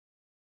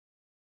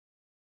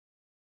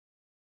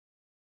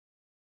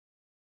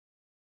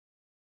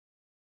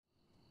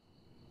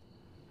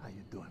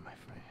doing, my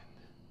friend?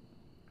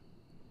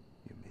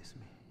 You miss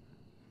me?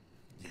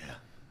 Yeah.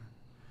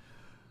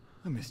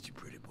 I missed you,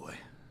 pretty boy.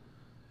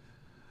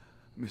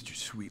 I missed your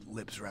sweet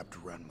lips wrapped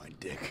around my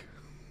dick.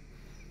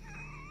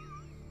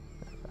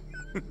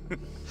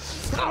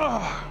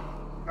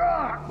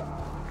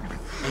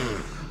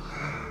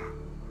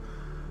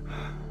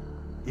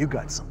 You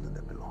got something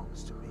that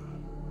belongs to me.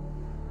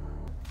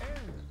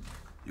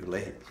 You're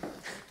late.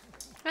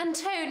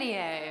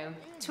 Antonio,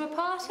 to a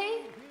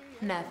party?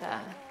 Never.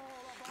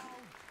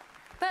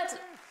 But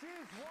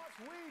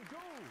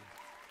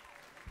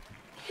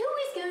who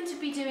is going to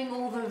be doing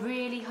all the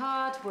really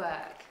hard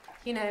work?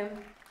 You know,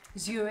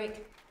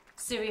 Zurich,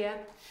 Syria,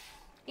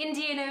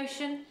 Indian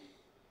Ocean,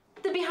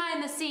 the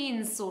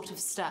behind-the-scenes sort of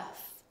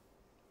stuff.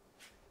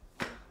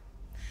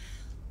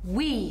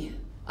 We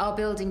are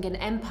building an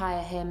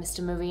empire here,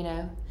 Mr.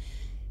 Marinho.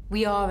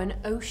 We are an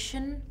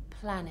ocean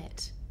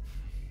planet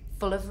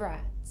full of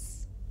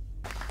rats.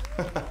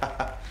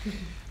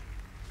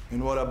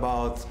 And what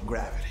about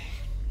Gravity?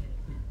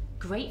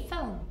 Great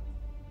film.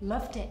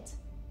 Loved it.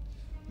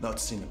 Not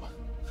cinema.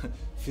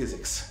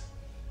 Physics.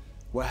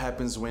 What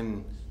happens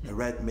when a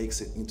rat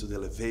makes it into the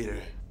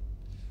elevator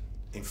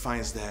and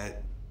finds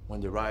that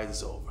when the ride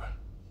is over,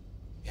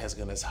 it has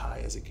gone as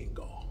high as it can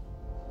go?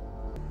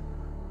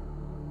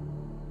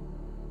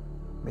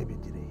 Maybe you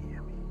didn't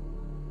hear me.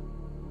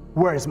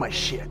 Where is my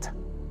shit? I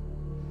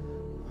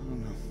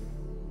don't know.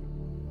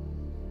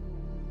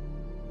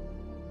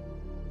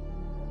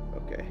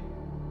 Okay.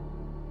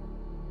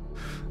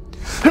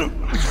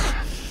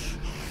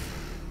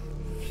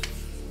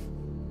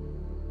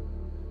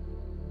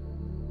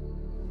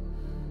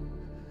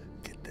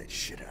 Get that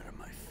shit out of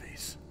my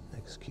face.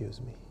 Excuse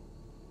me.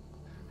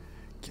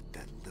 Get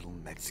that little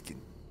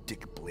Mexican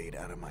dick blade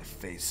out of my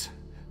face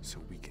so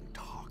we can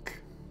talk.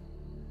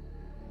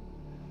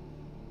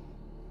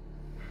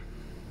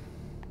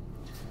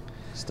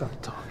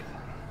 Start talking.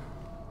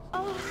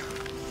 I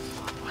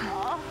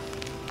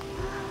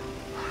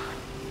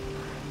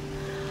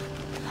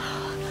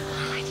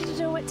didn't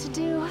know what to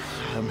do.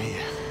 I'm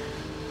here.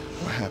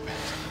 What happened?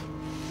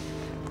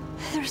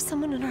 There's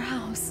someone in our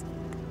house.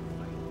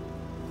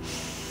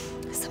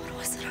 Someone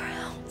was in our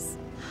house.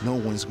 No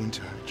one's going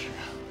to hurt you.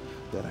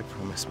 That I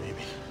promise,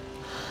 baby.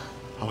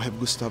 I'll have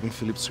Gustavo and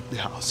Philip sweep the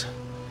house.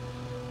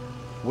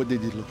 What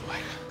did it look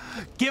like?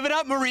 Give it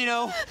up,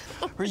 Marinho,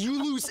 or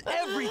you lose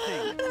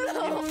everything.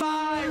 In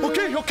 5,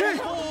 Okay. 4,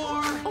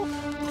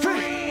 3,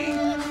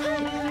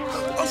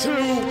 2,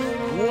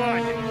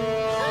 1.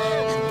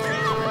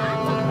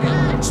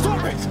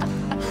 Stop it!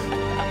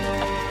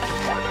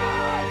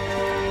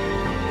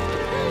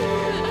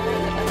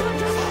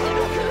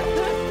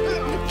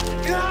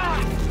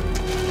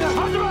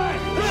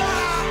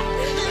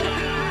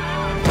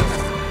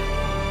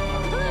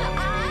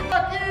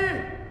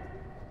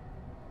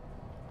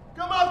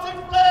 Come out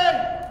and play!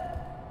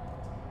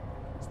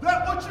 Is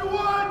that what you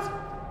want?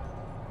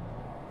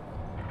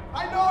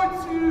 I know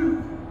it's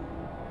you!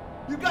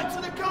 You got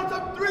to the count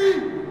of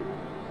 3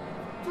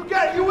 to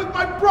get you with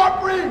my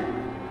property!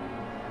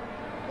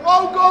 Or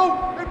I'll go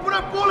and put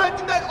a bullet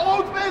in that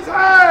old man's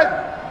head!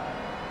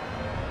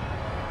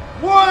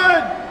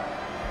 1!